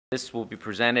This will be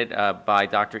presented by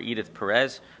Dr. Edith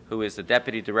Perez, who is the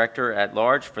Deputy Director at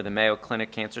Large for the Mayo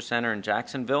Clinic Cancer Center in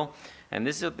Jacksonville. And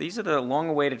these are the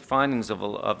long-awaited findings of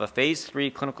a Phase 3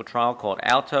 clinical trial called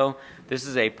ALTTO. This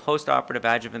is a post-operative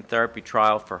adjuvant therapy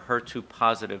trial for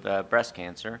HER2-positive breast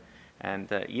cancer.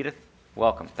 And Edith,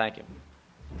 welcome. Thank you.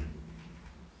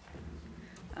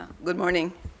 Good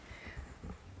morning.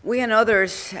 We and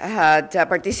others had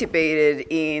participated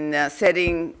in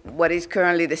setting what is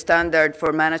currently the standard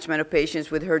for management of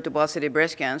patients with HER2-positive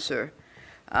breast cancer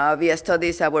via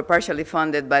studies that were partially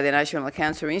funded by the National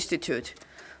Cancer Institute.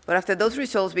 But after those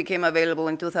results became available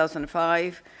in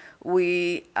 2005,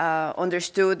 we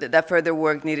understood that further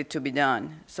work needed to be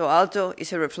done. So ALTTO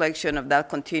is a reflection of that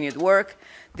continued work.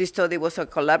 This study was a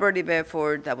collaborative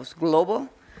effort that was global,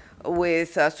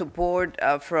 with support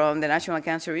from the National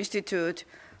Cancer Institute,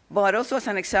 but also as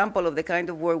an example of the kind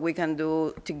of work we can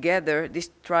do together. This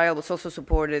trial was also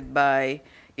supported by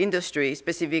industry,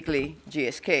 specifically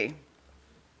GSK.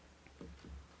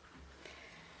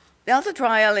 The ALTTO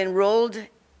trial enrolled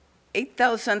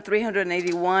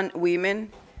 8,381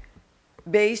 women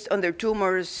based on their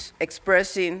tumors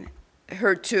expressing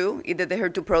HER2, either the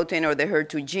HER2 protein or the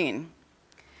HER2 gene.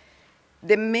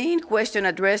 The main question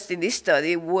addressed in this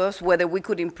study was whether we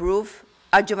could improve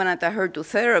adjuvant anti-HER2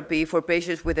 therapy for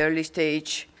patients with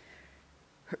early-stage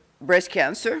breast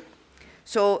cancer.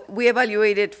 So we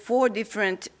evaluated 4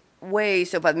 different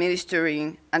ways of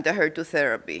administering anti-HER2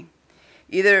 therapy: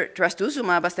 either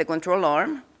trastuzumab as the control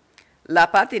arm,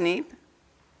 lapatinib,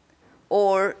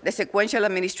 or the sequential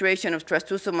administration of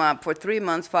trastuzumab for 3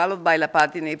 months, followed by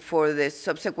lapatinib for the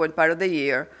subsequent part of the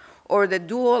year, or the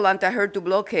dual anti-HER2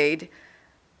 blockade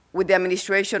with the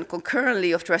administration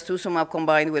concurrently of trastuzumab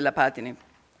combined with lapatinib.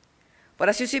 But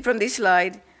as you see from this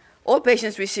slide, all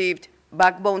patients received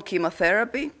backbone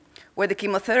chemotherapy, where the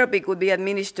chemotherapy could be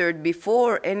administered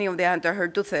before any of the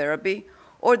anti-HER2 therapy,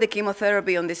 or the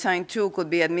chemotherapy on design 2 could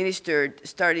be administered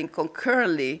starting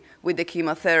concurrently with the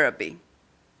chemotherapy.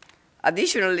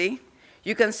 Additionally,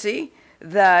 you can see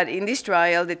that in this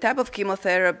trial, the type of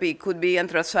chemotherapy could be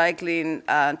anthracycline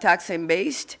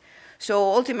taxane-based. So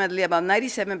ultimately, about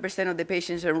 97% of the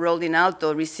patients enrolled in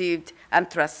ALTTO received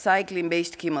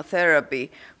anthracycline-based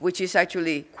chemotherapy, which is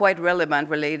actually quite relevant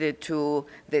related to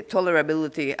the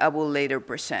tolerability I will later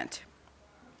present.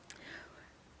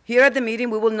 Here at the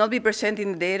meeting, we will not be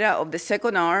presenting the data of the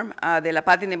second arm, the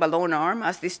lapatinib alone arm,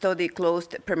 as this study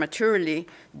closed prematurely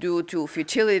due to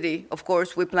futility. Of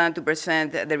course, we plan to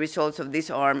present the results of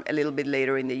this arm a little bit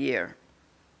later in the year.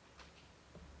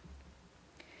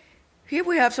 Here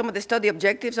we have some of the study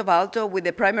objectives of ALTTO, with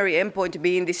the primary endpoint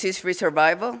being disease-free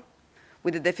survival,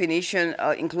 with the definition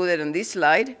included on this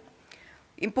slide.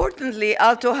 Importantly,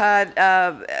 ALTTO had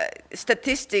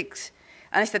statistics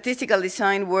and a statistical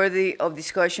design worthy of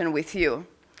discussion with you.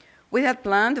 We had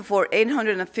planned for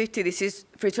 850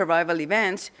 disease-free survival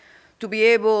events to be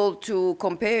able to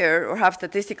compare or have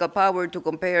statistical power to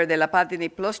compare the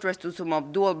lapatinib plus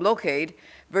trastuzumab dual blockade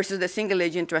versus the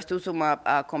single-agent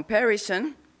trastuzumab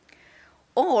comparison,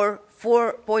 or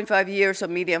 4.5 years of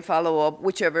median follow-up,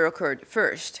 whichever occurred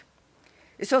first.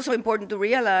 It's also important to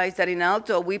realize that in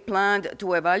ALTTO, we planned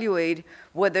to evaluate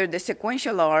whether the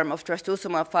sequential arm of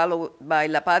trastuzumab followed by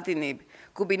lapatinib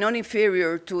could be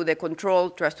non-inferior to the control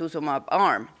trastuzumab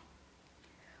arm.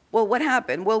 Well, what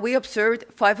happened? Well, we observed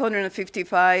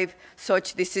 555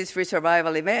 such disease-free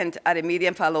survival events at a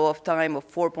median follow-up time of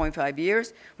 4.5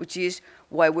 years, which is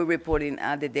why we're reporting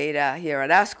the data here at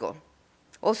ASCO.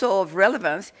 Also of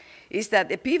relevance is that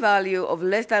the p-value of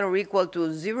less than or equal to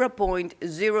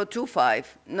 0.025,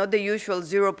 not the usual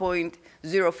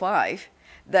 0.05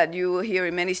 that you hear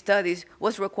in many studies,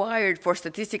 was required for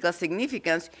statistical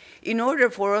significance in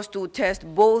order for us to test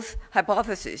both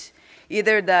hypotheses,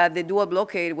 either that the dual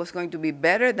blockade was going to be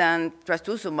better than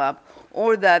trastuzumab,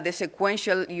 or that the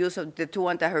sequential use of the 2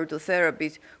 anti-HER2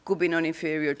 therapies could be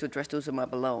non-inferior to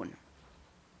trastuzumab alone.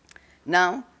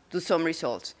 Now, to some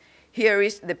results. Here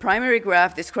is the primary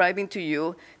graph describing to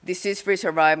you disease-free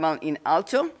survival in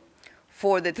ALTTO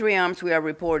for the 3 arms we are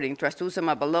reporting: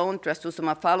 trastuzumab alone,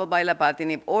 trastuzumab followed by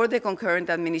lapatinib, or the concurrent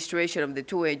administration of the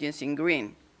 2 agents in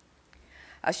green.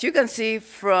 As you can see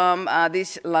from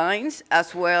these lines,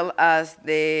 as well as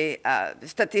the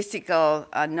statistical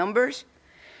numbers,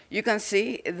 you can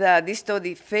see that this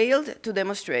study failed to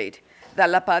demonstrate that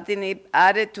lapatinib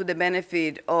added to the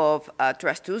benefit of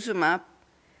trastuzumab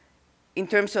in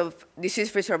terms of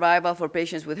disease-free survival for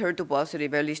patients with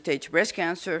HER2-positive early-stage breast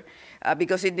cancer,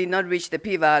 because it did not reach the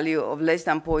p-value of less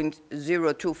than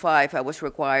 0.025 that was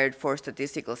required for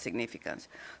statistical significance.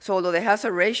 So although the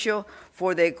hazard ratio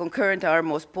for the concurrent arm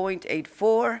was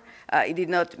 0.84, it did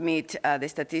not meet the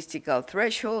statistical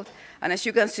threshold. And as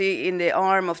you can see, in the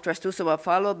arm of trastuzumab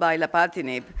followed by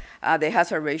lapatinib, the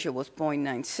hazard ratio was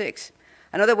 0.96.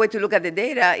 Another way to look at the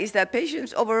data is that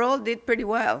patients overall did pretty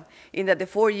well, in that the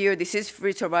 4-year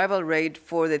disease-free survival rate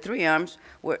for the 3 arms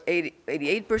were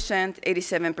 88%,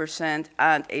 87%,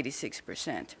 and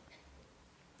 86%.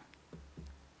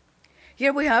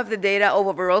 Here we have the data of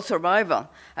overall survival.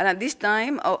 And at this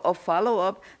time of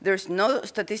follow-up, there's no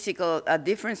statistical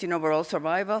difference in overall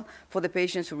survival for the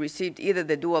patients who received either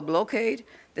the dual blockade,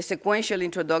 the sequential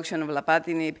introduction of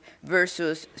lapatinib,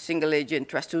 versus single-agent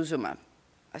trastuzumab.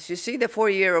 As you see, the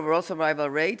 4-year overall survival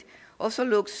rate also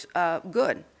looks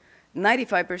good,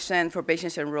 95% for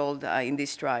patients enrolled in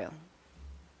this trial.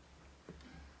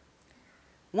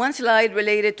 One slide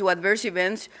related to adverse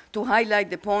events to highlight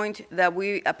the point that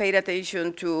we paid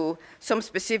attention to some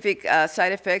specific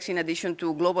side effects in addition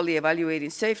to globally evaluating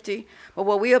safety. But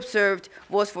what we observed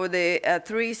was for the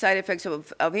 3 side effects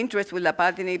of interest with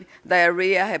lapatinib,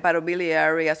 diarrhea,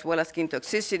 hepatobiliary, as well as skin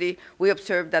toxicity, we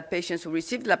observed that patients who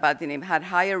received lapatinib had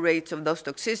higher rates of those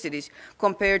toxicities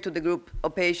compared to the group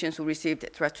of patients who received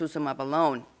trastuzumab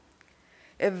alone.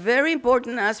 A very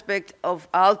important aspect of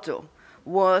ALTTO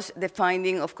was the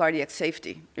finding of cardiac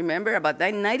safety. Remember, about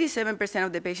 97%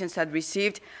 of the patients had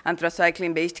received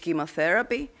anthracycline-based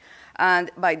chemotherapy, and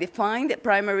by defined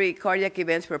primary cardiac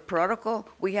events per protocol,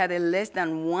 we had a less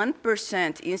than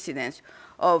 1% incidence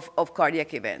of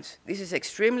cardiac events. This is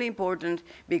extremely important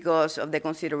because of the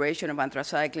consideration of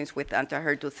anthracyclines with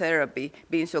anti-HER2 therapy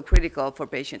being so critical for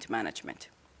patient management.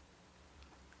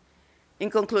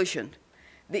 In conclusion,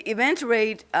 the event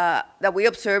rate that we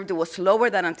observed was lower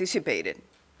than anticipated,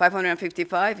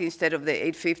 555 instead of the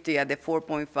 850 at the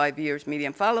 4.5 years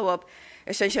median follow-up,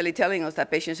 essentially telling us that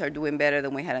patients are doing better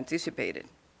than we had anticipated.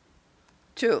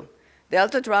 2, the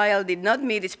ALTTO trial did not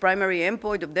meet its primary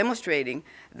endpoint of demonstrating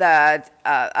that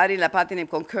adding lapatinib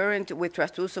concurrent with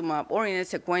trastuzumab or in a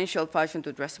sequential fashion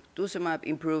to trastuzumab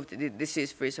improved the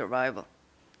disease-free survival.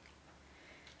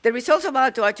 The results of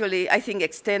ALTTO actually, I think,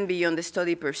 extend beyond the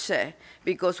study per se,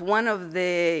 because one of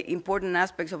the important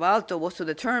aspects of ALTTO was to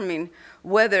determine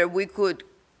whether we could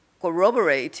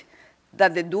corroborate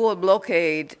that the dual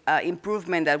blockade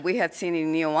improvement that we had seen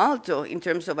in NEO-ALTTO in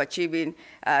terms of achieving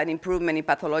an improvement in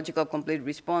pathological complete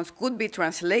response could be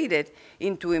translated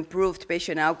into improved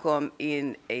patient outcome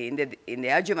in the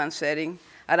adjuvant setting,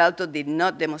 and ALTTO did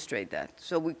not demonstrate that.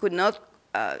 So we could not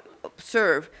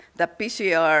observe that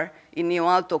PCR in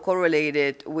NEO-ALTTO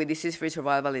correlated with disease-free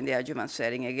survival in the adjuvant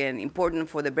setting. Again, important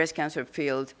for the breast cancer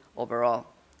field overall.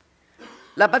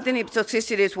 Lapatinib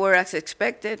toxicities were as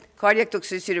expected, cardiac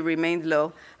toxicity remained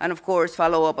low, and of course,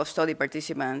 follow-up of study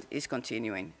participants is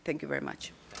continuing. Thank you very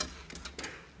much.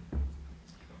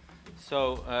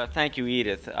 So thank you,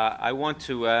 Edith. I want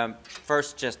to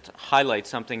first just highlight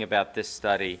something about this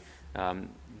study.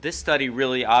 This study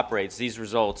really operates these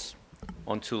results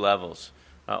on 2 levels.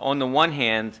 On the one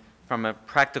hand, from a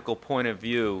practical point of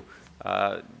view,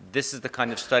 this is the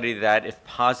kind of study that, if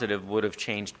positive, would have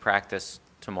changed practice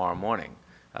tomorrow morning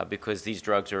because these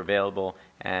drugs are available,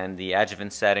 and the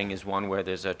adjuvant setting is one where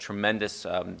there's a tremendous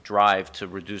drive to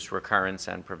reduce recurrence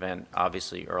and prevent,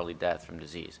 obviously, early death from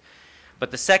disease. But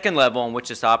the second level on which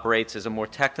this operates is a more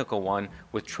technical one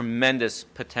with tremendous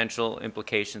potential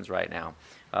implications right now.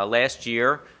 Last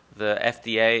year, the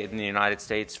FDA in the United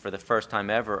States, for the first time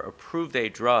ever, approved a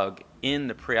drug in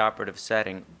the preoperative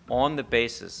setting on the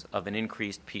basis of an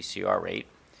increased PCR rate.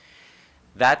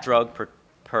 That drug,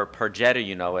 Perjeta,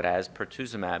 you know it as,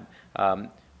 pertuzumab,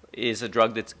 is a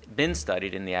drug that's been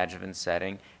studied in the adjuvant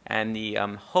setting, and the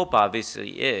hope,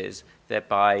 obviously, is that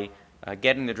by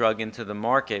getting the drug into the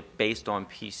market based on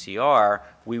PCR,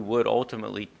 we would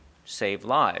ultimately save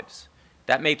lives.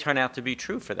 That may turn out to be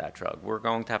true for that drug. We're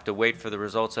going to have to wait for the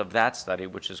results of that study,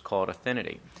 which is called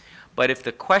Affinity. But if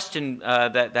the question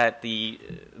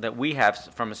that we have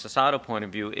from a societal point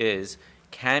of view is,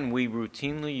 can we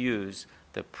routinely use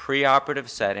the preoperative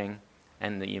setting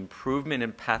and the improvement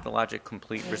in pathologic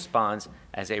complete response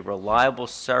as a reliable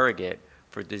surrogate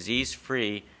for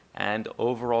disease-free and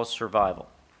overall survival?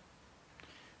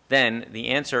 Then the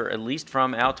answer, at least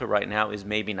from ALTTO right now, is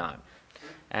maybe not.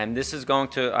 And this is going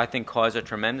to, I think, cause a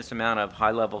tremendous amount of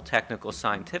high-level technical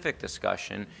scientific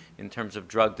discussion in terms of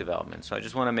drug development. So I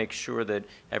just want to make sure that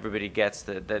everybody gets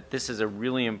that this is a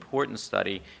really important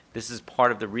study. This is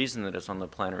part of the reason that it's on the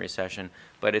plenary session,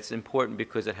 but it's important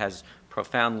because it has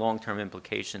profound long-term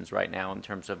implications right now in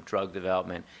terms of drug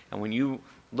development. And when you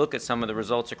look at some of the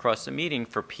results across the meeting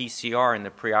for PCR in the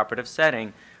preoperative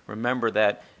setting, remember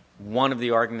that one of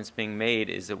the arguments being made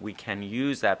is that we can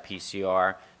use that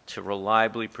PCR to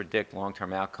reliably predict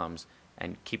long-term outcomes,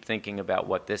 and keep thinking about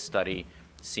what this study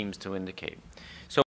seems to indicate.